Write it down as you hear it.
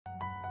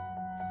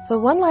The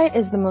OneLite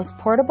is the most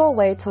portable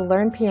way to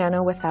learn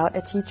piano without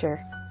a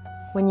teacher.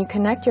 When you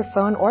connect your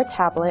phone or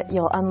tablet,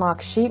 you'll unlock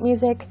sheet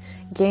music,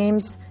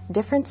 games,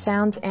 different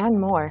sounds,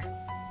 and more.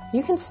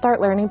 You can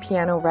start learning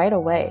piano right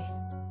away.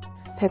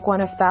 Pick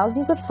one of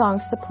thousands of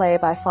songs to play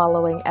by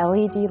following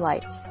LED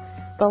lights.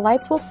 The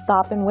lights will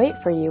stop and wait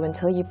for you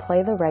until you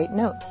play the right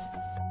notes.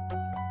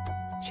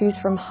 Choose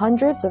from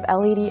hundreds of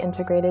LED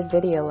integrated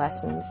video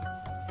lessons.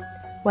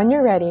 When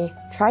you're ready,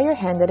 try your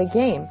hand at a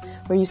game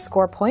where you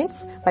score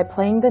points by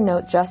playing the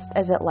note just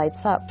as it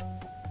lights up.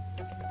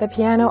 The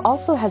piano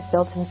also has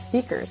built-in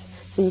speakers,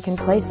 so you can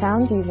play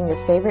sounds using your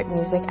favorite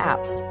music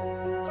apps.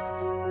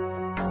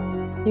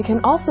 You can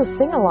also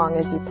sing along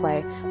as you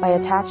play by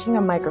attaching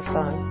a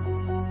microphone.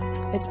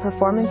 It's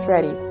performance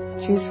ready.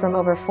 Choose from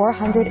over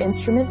 400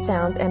 instrument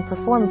sounds and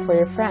perform for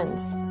your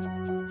friends.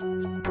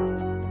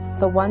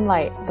 The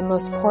OneLite, the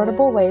most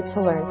portable way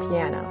to learn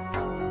piano.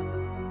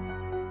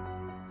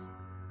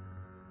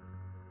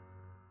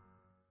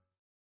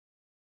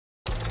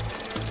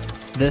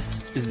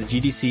 This is the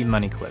GDC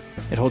Money Clip.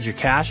 It holds your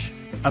cash,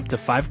 up to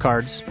 5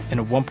 cards,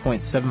 and a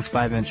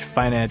 1.75-inch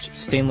fine-edge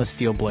stainless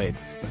steel blade.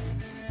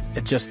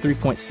 At just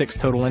 3.6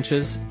 total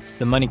inches,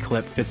 the Money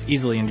Clip fits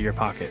easily into your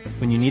pocket.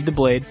 When you need the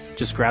blade,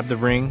 just grab the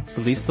ring,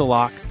 release the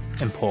lock,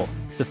 and pull.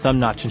 The thumb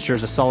notch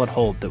ensures a solid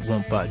hold that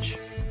won't budge.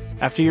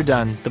 After you're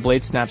done, the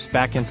blade snaps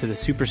back into the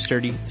super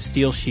sturdy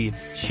steel sheath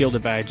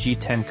shielded by a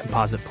G10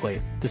 composite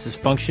plate. This is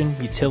function,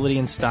 utility,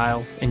 and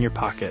style in your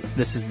pocket.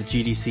 This is the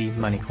GDC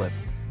Money Clip.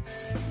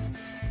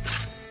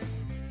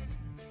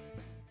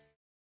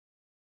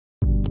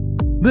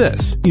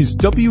 This is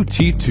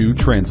WT2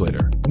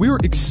 Translator. We're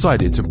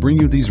excited to bring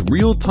you these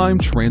real-time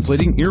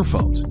translating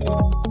earphones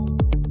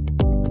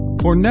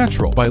for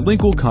natural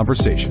bilingual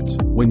conversations.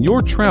 When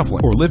you're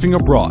traveling or living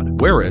abroad,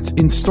 wear it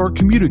and start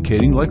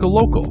communicating like a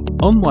local.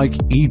 Unlike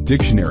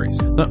e-dictionaries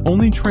that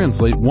only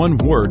translate one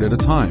word at a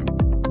time.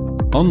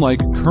 Unlike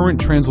current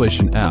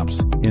translation apps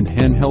and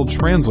handheld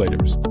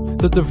translators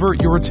that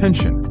divert your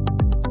attention.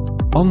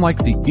 Unlike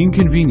the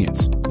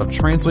inconvenience of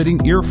translating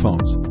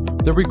earphones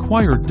that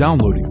require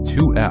downloading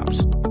 2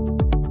 apps.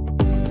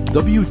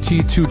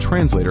 WT2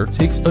 Translator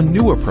takes a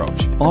new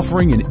approach,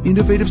 offering an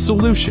innovative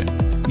solution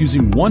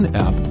using one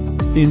app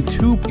in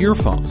 2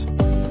 earphones.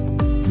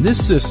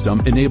 This system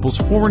enables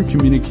foreign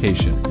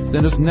communication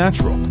that is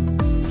natural,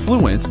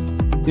 fluent,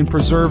 and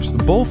preserves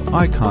both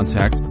eye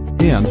contact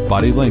and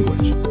body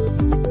language.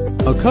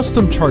 A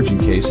custom charging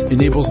case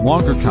enables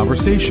longer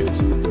conversations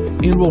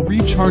and will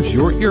recharge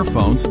your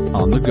earphones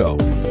on the go.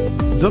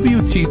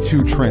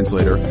 WT2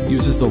 Translator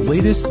uses the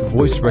latest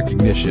voice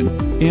recognition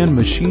and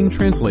machine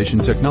translation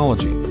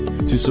technology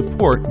to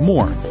support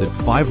more than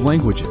 5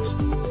 languages.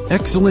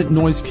 Excellent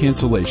noise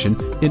cancellation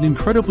and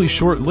incredibly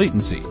short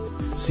latency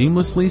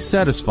seamlessly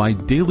satisfy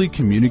daily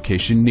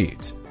communication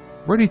needs.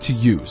 Ready to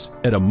use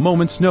at a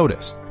moment's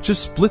notice.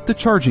 Just split the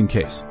charging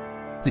case.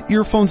 The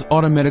earphones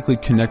automatically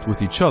connect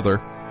with each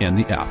other and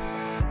the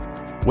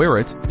app. Wear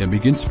it and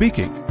begin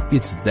speaking.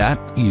 It's that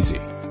easy.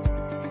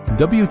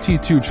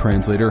 WT2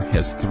 Translator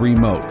has 3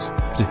 modes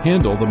to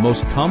handle the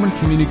most common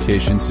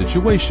communication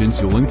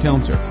situations you'll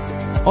encounter.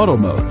 Auto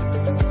mode,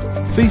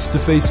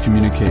 face-to-face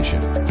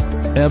communication,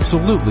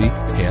 absolutely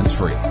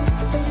hands-free.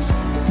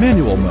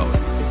 Manual mode.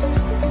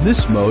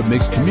 This mode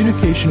makes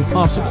communication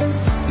possible,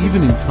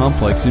 even in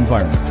complex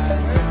environments.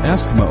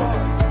 Ask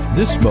mode.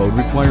 This mode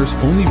requires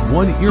only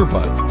one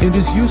earbud and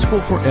is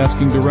useful for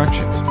asking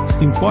directions,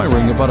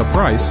 inquiring about a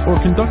price, or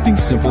conducting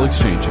simple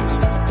exchanges.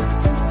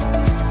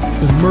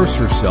 Immerse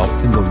yourself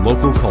in the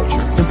local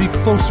culture and be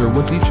closer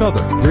with each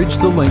other. Bridge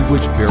the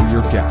language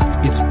barrier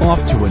gap. It's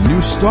off to a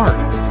new start.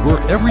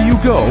 Wherever you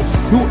go,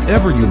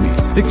 whoever you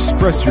meet,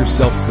 express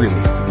yourself freely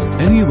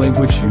in any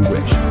language you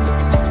wish.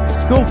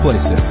 Go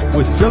places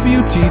with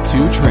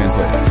WT2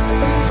 Translator.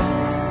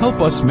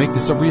 Help us make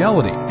this a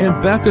reality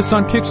and back us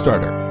on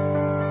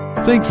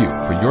Kickstarter. Thank you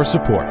for your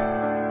support.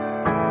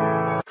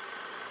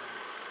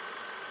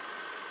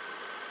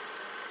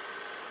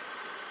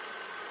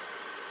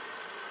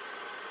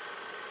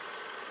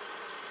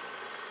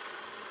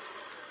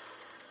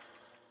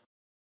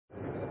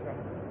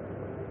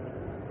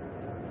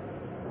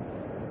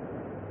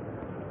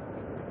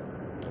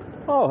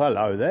 Oh,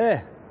 hello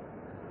there.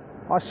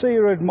 I see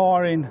you're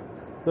admiring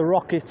the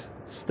rocket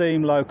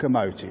steam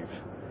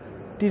locomotive,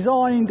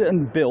 designed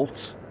and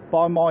built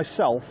by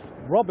myself,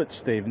 Robert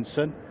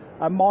Stephenson,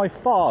 and my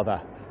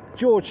father,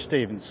 George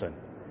Stephenson,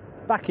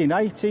 back in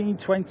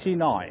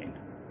 1829.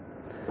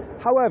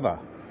 However,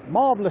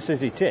 marvellous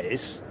as it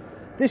is,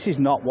 this is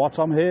not what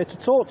I'm here to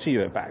talk to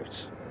you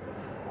about.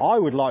 I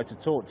would like to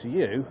talk to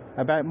you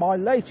about my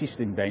latest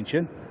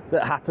invention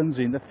that happens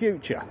in the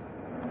future.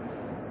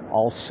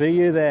 I'll see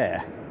you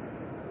there.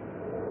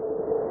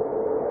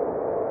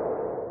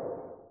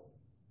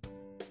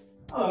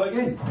 Hello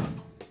again,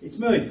 it's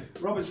me,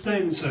 Robert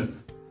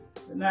Stephenson,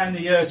 now in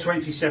the year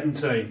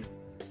 2017.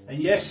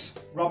 And yes,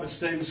 Robert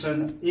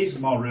Stephenson is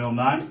my real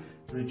name.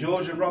 Were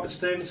George and Robert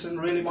Stephenson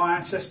really my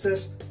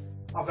ancestors?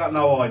 I've got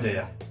no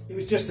idea. It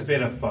was just a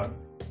bit of fun.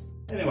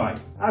 Anyway,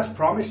 as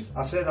promised,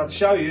 I said I'd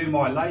show you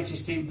my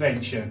latest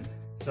invention.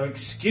 So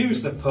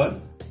excuse the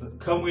pun, but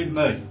come with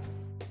me.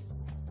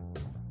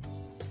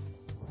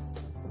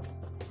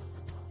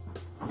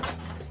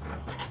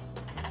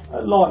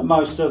 Like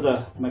most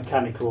other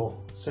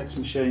mechanical sex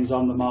machines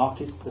on the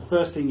market, the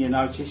first thing you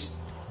notice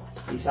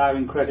is how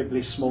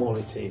incredibly small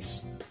it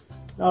is.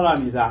 Not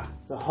only that,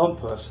 the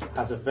Humpus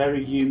has a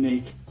very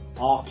unique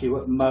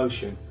arcuate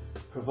motion,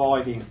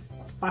 providing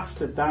a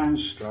faster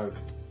downstroke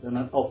than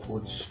an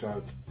upwards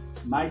stroke,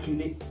 making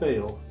it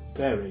feel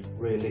very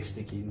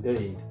realistic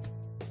indeed.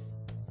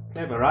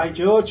 Clever, eh,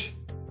 George?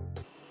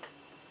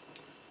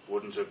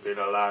 Wouldn't have been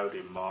allowed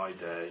in my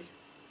day.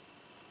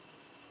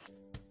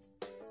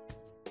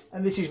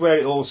 And this is where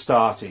it all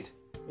started,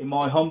 in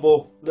my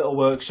humble little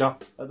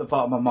workshop at the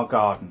bottom of my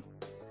garden.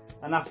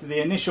 And after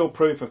the initial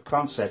proof of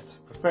concept,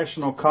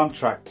 professional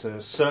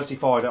contractors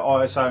certified at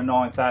ISO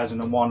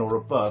 9001 or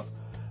above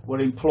were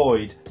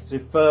employed to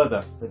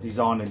further the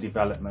design and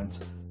development,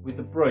 with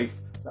the brief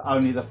that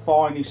only the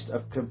finest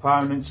of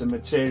components and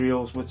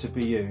materials were to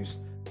be used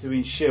to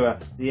ensure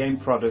the end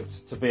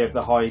product to be of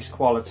the highest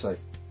quality.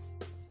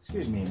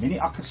 Excuse me a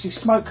minute, I can see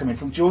smoke coming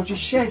from George's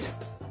shed.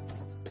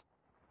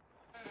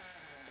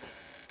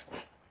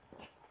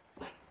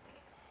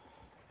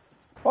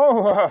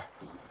 Oh,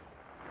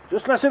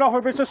 just letting off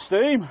a bit of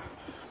steam.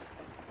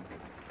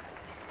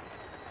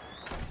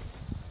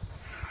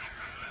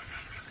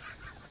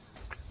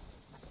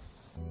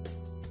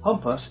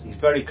 Humpus is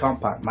very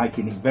compact,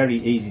 making it very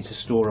easy to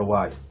store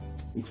away.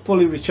 It's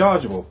fully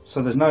rechargeable,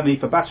 so there's no need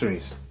for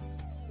batteries.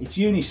 It's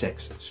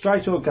unisex,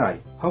 straight or gay,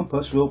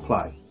 Humpus will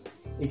play.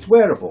 It's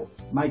wearable,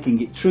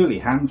 making it truly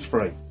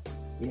hands-free.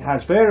 It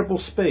has variable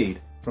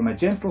speed from a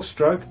gentle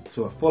stroke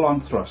to a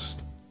full-on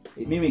thrust.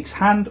 It mimics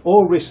hand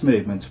or wrist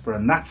movements for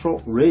a natural,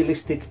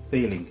 realistic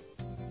feeling.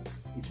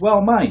 It's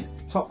well made,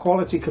 top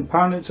quality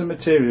components and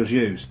materials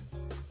used.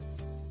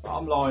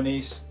 Bottom line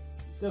is,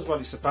 it does what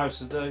it's supposed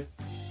to do,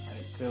 and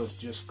it feels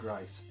just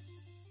great.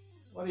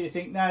 What do you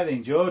think now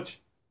then, George?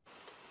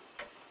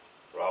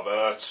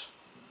 Robert,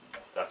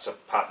 that's a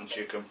patent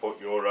you can put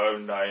your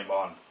own name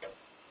on.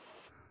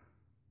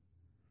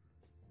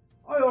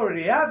 I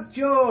already have,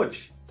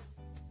 George.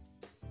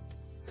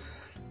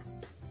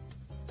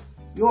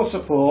 Your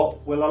support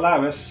will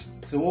allow us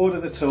to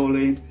order the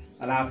tooling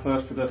at our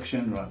first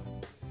production run,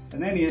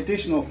 and any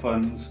additional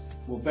funds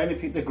will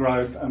benefit the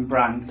growth and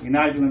brand,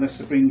 enabling us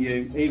to bring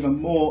you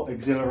even more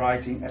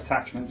exhilarating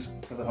attachments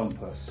for the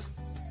Humpus.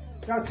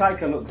 Go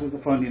take a look at the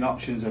funding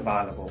options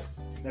available.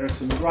 There are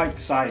some great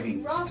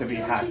savings to be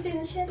had. He's in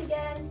the shed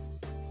again.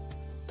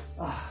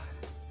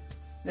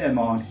 Never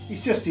mind,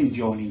 he's just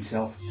enjoying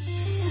himself.